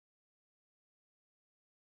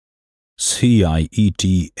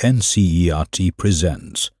CIET NCERT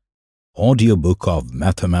presents Audiobook of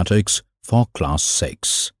Mathematics for Class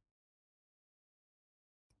 6.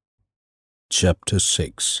 Chapter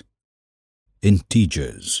 6.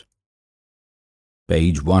 Integers.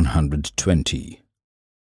 Page 120.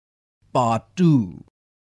 Part-2.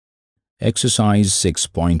 Exercise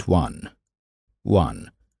 6.1.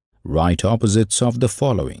 1. Write opposites of the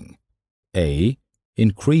following. A.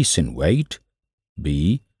 Increase in weight.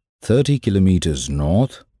 B. 30 kilometers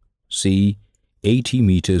north. C. 80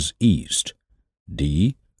 meters east.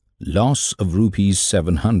 D. Loss of rupees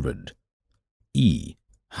 700. E.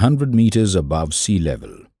 100 meters above sea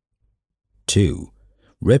level. 2.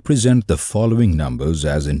 Represent the following numbers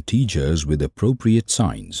as integers with appropriate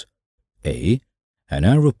signs. A. An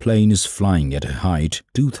aeroplane is flying at a height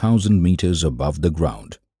 2,000 meters above the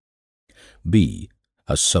ground. B.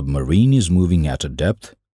 A submarine is moving at a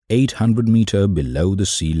depth 800 meters below the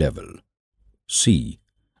sea level. C.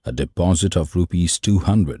 A deposit of rupees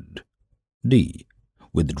 200. D.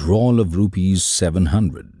 Withdrawal of rupees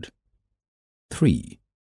 700. 3.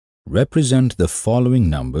 Represent the following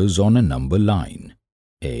numbers on a number line.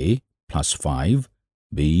 A. Plus 5.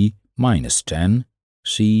 B. Minus 10.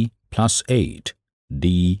 C. Plus 8.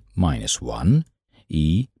 D. Minus 1.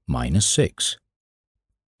 E. Minus 6.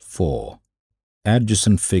 4.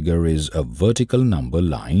 Adjacent figure is a vertical number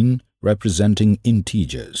line representing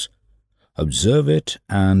integers. Observe it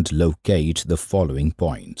and locate the following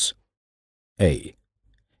points. A.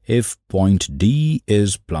 If point D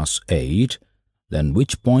is plus 8, then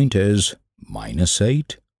which point is minus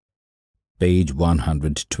 8? Page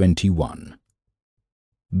 121.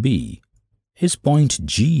 B. Is point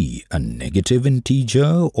G a negative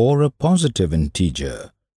integer or a positive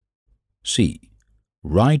integer? C.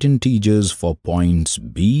 Write integers for points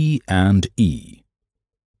B and E.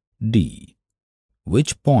 D.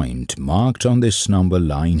 Which point marked on this number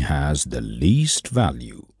line has the least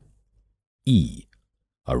value? E.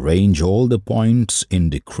 Arrange all the points in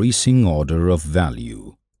decreasing order of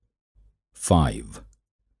value. 5.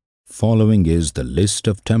 Following is the list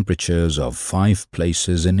of temperatures of 5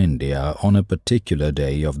 places in India on a particular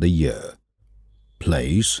day of the year.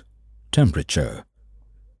 Place, temperature.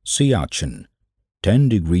 Siachen, 10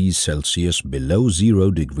 degrees Celsius below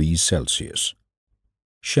 0 degrees Celsius.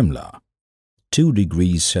 Shimla, 2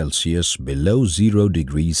 degrees Celsius below 0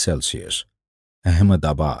 degrees Celsius.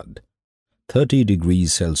 Ahmedabad, 30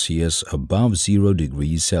 degrees Celsius above 0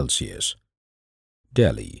 degrees Celsius.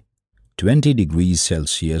 Delhi, 20 degrees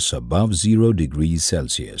Celsius above 0 degrees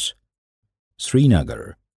Celsius.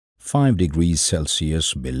 Srinagar, 5 degrees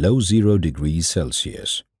Celsius below 0 degrees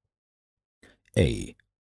Celsius. A.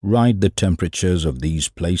 Write the temperatures of these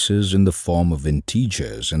places in the form of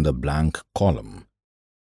integers in the blank column.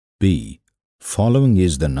 B. Following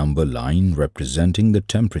is the number line representing the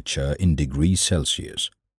temperature in degrees Celsius.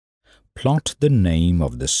 Plot the name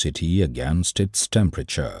of the city against its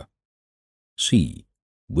temperature. C.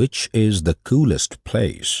 Which is the coolest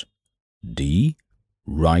place? D.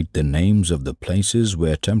 Write the names of the places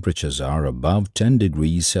where temperatures are above 10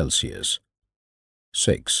 degrees Celsius.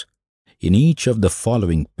 6. In each of the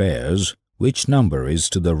following pairs, which number is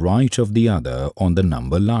to the right of the other on the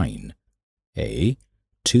number line? A.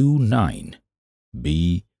 2, 9.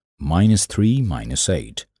 B. Minus 3, minus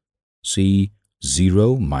 8. C.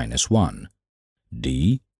 0, minus 1.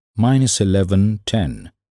 D. Minus 11,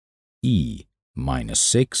 10. E. Minus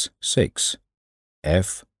 6, 6.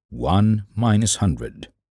 F. 1, minus 100.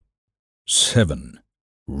 7.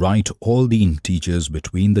 Write all the integers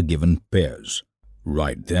between the given pairs.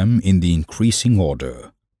 Write them in the increasing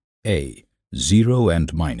order. A. 0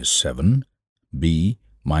 and minus 7. B.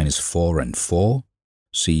 Minus 4 and 4.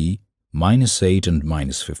 C. Minus 8 and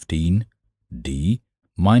minus 15. D.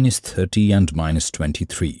 Minus 30 and minus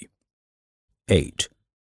 23. 8.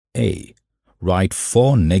 A. Write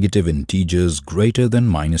 4 negative integers greater than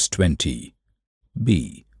minus 20.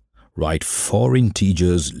 B. Write 4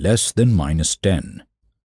 integers less than minus 10.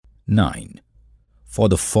 9. For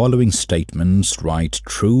the following statements, write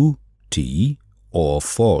true, T, or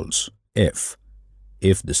false, F.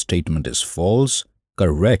 If the statement is false,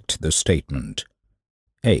 correct the statement.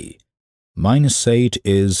 A. Minus 8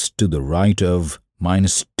 is to the right of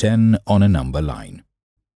minus 10 on a number line.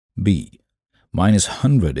 B. Minus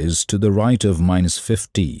 100 is to the right of minus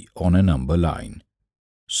 50 on a number line.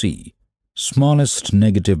 C. Smallest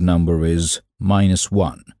negative number is minus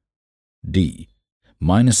 1. D.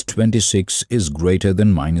 Minus 26 is greater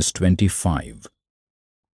than minus 25.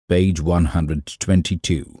 Page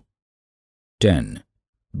 122. 10.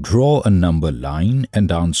 Draw a number line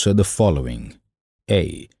and answer the following.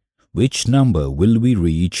 A. Which number will we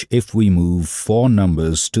reach if we move 4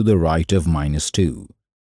 numbers to the right of -2?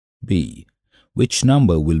 B. Which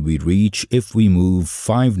number will we reach if we move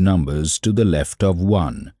 5 numbers to the left of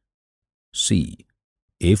 1? C.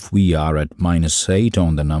 If we are at -8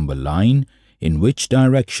 on the number line, in which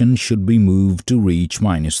direction should we move to reach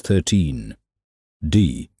 -13?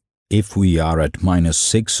 D. If we are at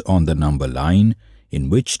 -6 on the number line, in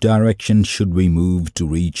which direction should we move to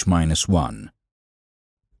reach -1?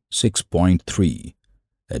 6.3.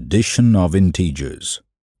 Addition of integers.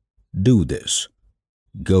 Do this.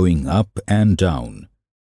 Going up and down.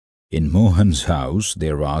 In Mohan's house,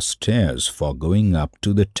 there are stairs for going up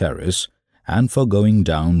to the terrace and for going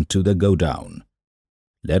down to the go-down.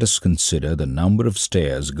 Let us consider the number of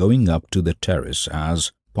stairs going up to the terrace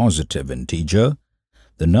as positive integer,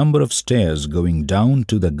 the number of stairs going down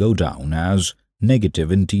to the go-down as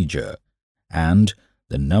negative integer, and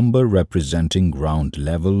the number representing ground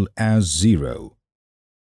level as 0.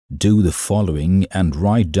 Do the following and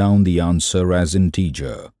write down the answer as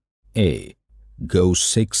integer. A. Go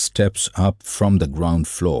 6 steps up from the ground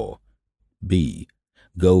floor. B.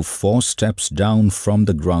 Go 4 steps down from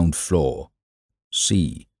the ground floor.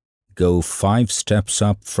 C. Go 5 steps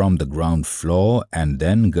up from the ground floor and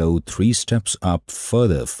then go 3 steps up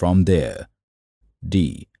further from there.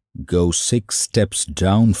 D. Go 6 steps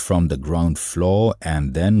down from the ground floor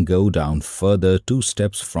and then go down further 2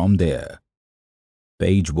 steps from there.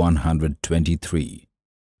 Page 123.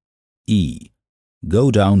 E.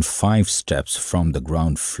 Go down 5 steps from the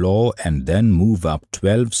ground floor and then move up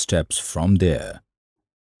 12 steps from there.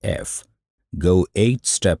 F. Go 8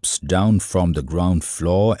 steps down from the ground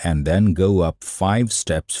floor and then go up 5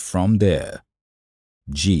 steps from there.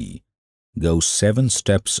 G. Go 7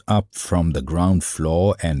 steps up from the ground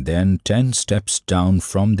floor and then 10 steps down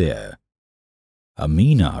from there.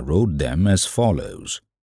 Amina wrote them as follows.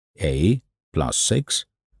 A. +6,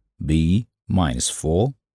 B.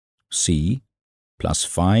 -4, C.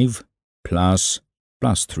 +5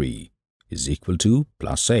 +3 is equal to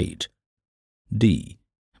 +8. D.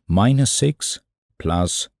 -6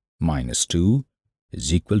 plus -2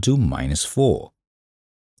 is equal to -4.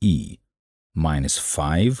 E.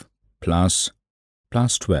 -5 plus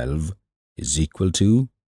 +12 is equal to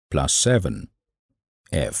 +7.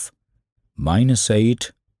 F.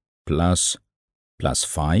 -8 plus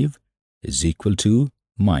 +5 is equal to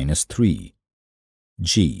 -3.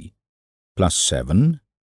 G. +7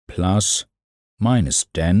 plus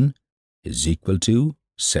 -10 is equal to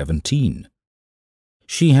 17.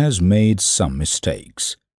 She has made some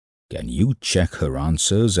mistakes. Can you check her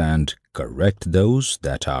answers and correct those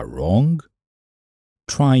that are wrong?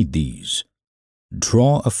 Try these.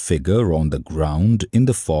 Draw a figure on the ground in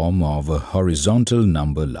the form of a horizontal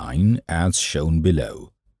number line as shown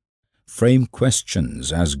below. Frame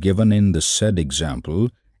questions as given in the said example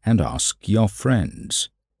and ask your friends.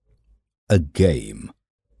 A game.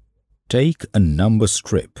 Take a number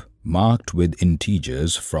strip marked with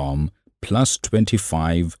integers from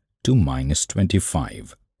 +25 to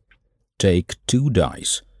 -25. Take 2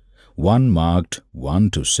 dice, one marked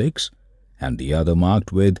 1 to 6 and the other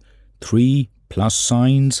marked with 3 plus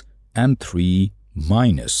signs and 3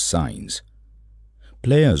 minus signs.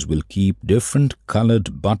 Players will keep different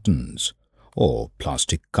colored buttons or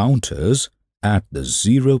plastic counters at the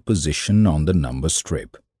 0 position on the number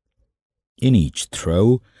strip. In each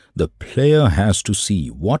throw, the player has to see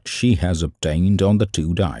what she has obtained on the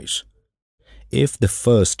 2 dice. If the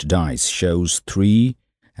first dice shows 3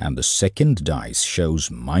 and the second dice shows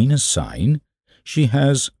minus sign, she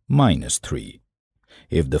has -3.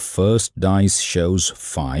 If the first dice shows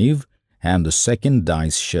 5 and the second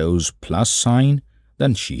dice shows plus sign,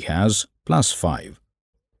 then she has +5.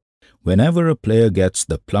 Whenever a player gets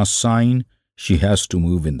the plus sign, she has to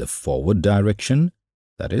move in the forward direction,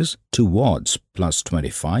 that is, towards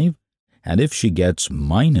 +25, and if she gets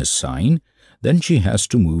minus sign, then she has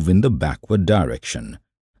to move in the backward direction,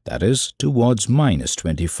 that is, towards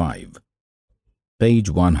 -25. Page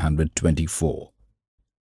 124.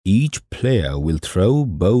 Each player will throw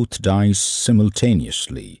both dice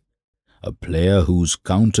simultaneously. A player whose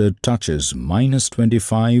counter touches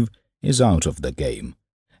 -25 is out of the game,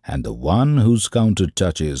 and the one whose counter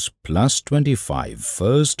touches +25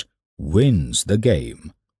 first wins the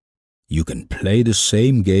game. You can play the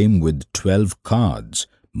same game with 12 cards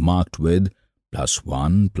marked with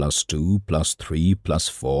 +1, +2, +3,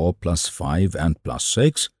 +4, +5 and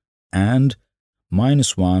 +6 and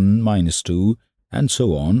 -1, -2 and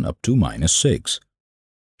so on up to -6.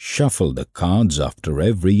 Shuffle the cards after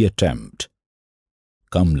every attempt.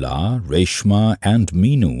 Kamla, Reshma and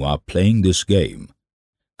Meenu are playing this game.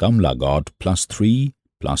 Kamla got +3,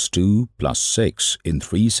 plus 2 plus 6 in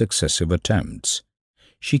 3 successive attempts.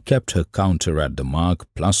 She kept her counter at the mark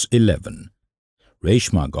plus 11.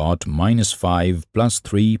 Reshma got minus 5 plus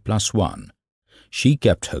 3 plus 1. She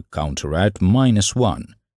kept her counter at minus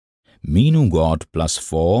 1. Meenu got plus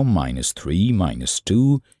 4 minus 3 minus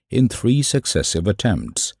 2 in 3 successive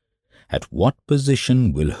attempts. At what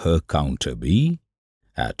position will her counter be?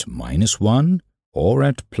 At minus 1 or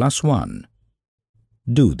at plus 1?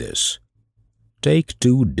 Do this. Take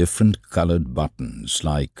two different colored buttons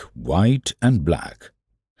like white and black.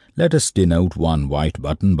 Let us denote one white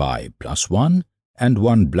button by plus 1 and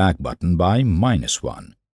one black button by minus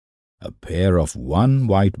 1. A pair of one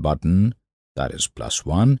white button, that is plus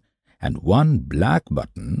 1, and one black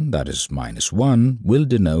button, that is minus 1, will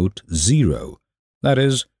denote 0, that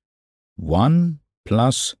is 1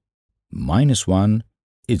 plus minus 1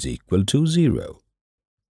 is equal to 0.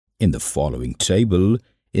 In the following table,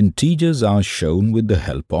 integers are shown with the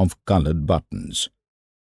help of colored buttons.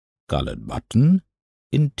 Colored button,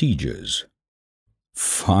 integers.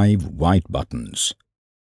 5 white buttons,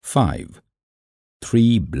 5.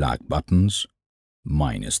 3 black buttons,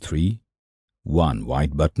 minus 3. 1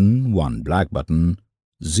 white button, 1 black button,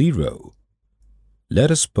 0.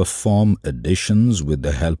 Let us perform additions with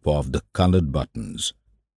the help of the colored buttons.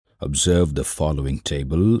 Observe the following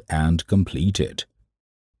table and complete it.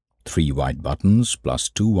 3 white buttons plus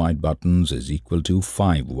 2 white buttons is equal to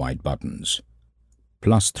 5 white buttons.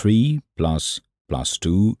 Plus 3 plus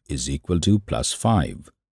 2 is equal to plus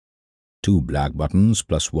 5. 2 black buttons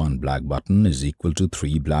plus 1 black button is equal to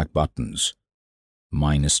 3 black buttons.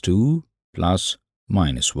 Minus 2 plus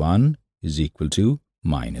minus 1 is equal to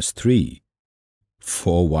minus 3.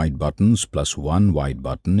 4 white buttons plus 1 white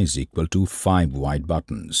button is equal to 5 white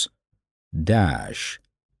buttons. Dash.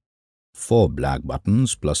 4 black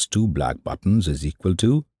buttons plus 2 black buttons is equal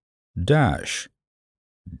to dash.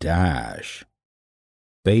 Dash.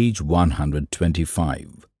 Page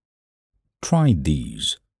 125. Try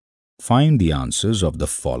these. Find the answers of the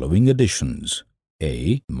following additions.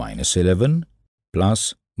 A. Minus 11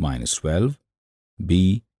 plus minus 12.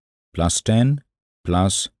 B. Plus 10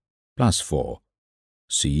 plus 4.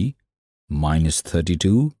 C. Minus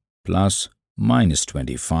 32 plus minus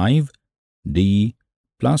 25. D.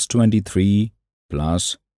 Plus 23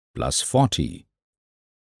 plus 40.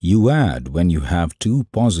 You add when you have two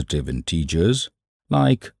positive integers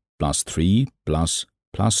like plus 3 plus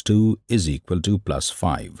 2 is equal to plus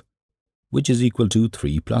 5, which is equal to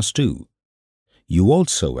 3 plus 2. You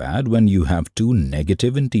also add when you have two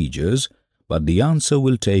negative integers, but the answer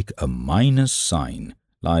will take a minus sign,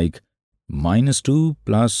 like minus 2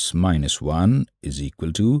 plus minus 1 is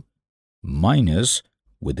equal to minus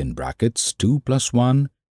within brackets 2 plus 1,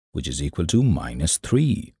 which is equal to minus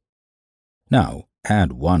 3. Now,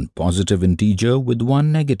 add one positive integer with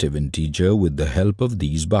one negative integer with the help of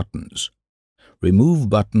these buttons. Remove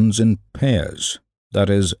buttons in pairs, that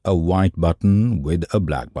is, a white button with a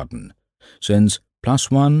black button, since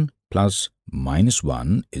plus 1 plus minus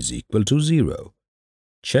 1 is equal to 0.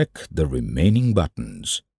 Check the remaining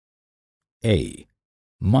buttons. A.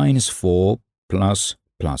 Minus 4 plus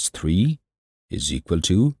 3 is equal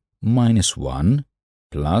to minus 1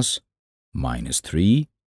 plus minus 3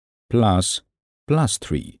 plus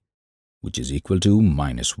 3, which is equal to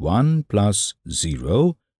minus 1 plus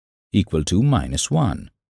 0 equal to minus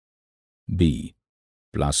 1. B.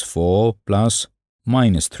 Plus 4 plus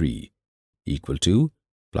minus 3 equal to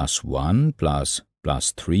plus 1 plus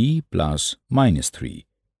 3 plus minus 3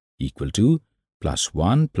 equal to plus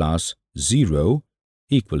 1 plus 0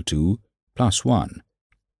 equal to plus 1.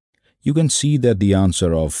 You can see that the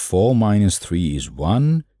answer of 4 minus 3 is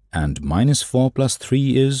 1 and minus 4 plus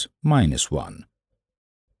 3 is minus 1.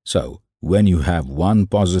 So, when you have one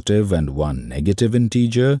positive and one negative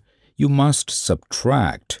integer, you must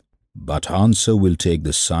subtract, but answer will take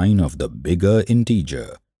the sign of the bigger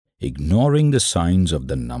integer. Ignoring the signs of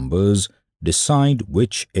the numbers, decide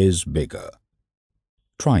which is bigger.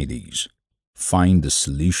 Try these. Find the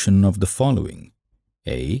solution of the following.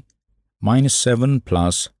 A. Minus 7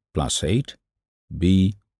 plus 8.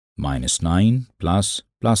 B. Minus 9 plus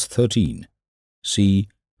 13. C.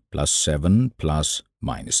 Plus 7 plus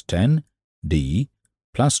minus 10. D.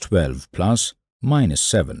 Plus 12 plus minus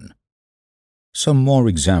 7. Some more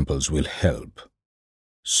examples will help.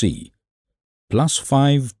 C. Plus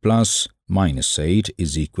 5 plus minus 8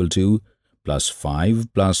 is equal to plus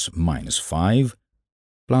 5 plus minus 5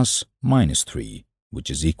 plus minus 3, which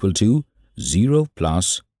is equal to 0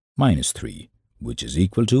 plus minus 3, which is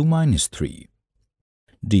equal to minus 3.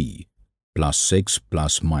 D. Plus 6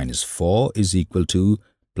 plus minus 4 is equal to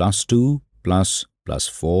plus 2 plus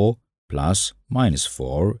 4 plus minus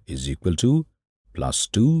 4 is equal to plus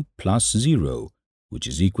 2 plus 0, which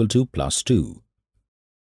is equal to plus 2.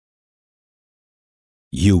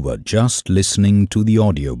 You were just listening to the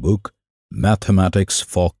audiobook Mathematics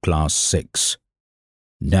for Class 6.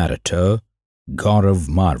 Narrator Gaurav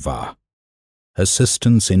Marva.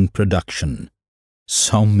 Assistants in production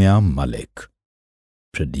Soumya Malik.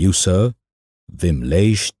 Producer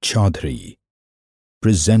Vimlesh Chaudhary.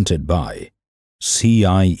 Presented by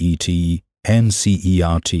CIET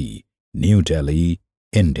NCERT, New Delhi,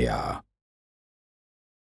 India.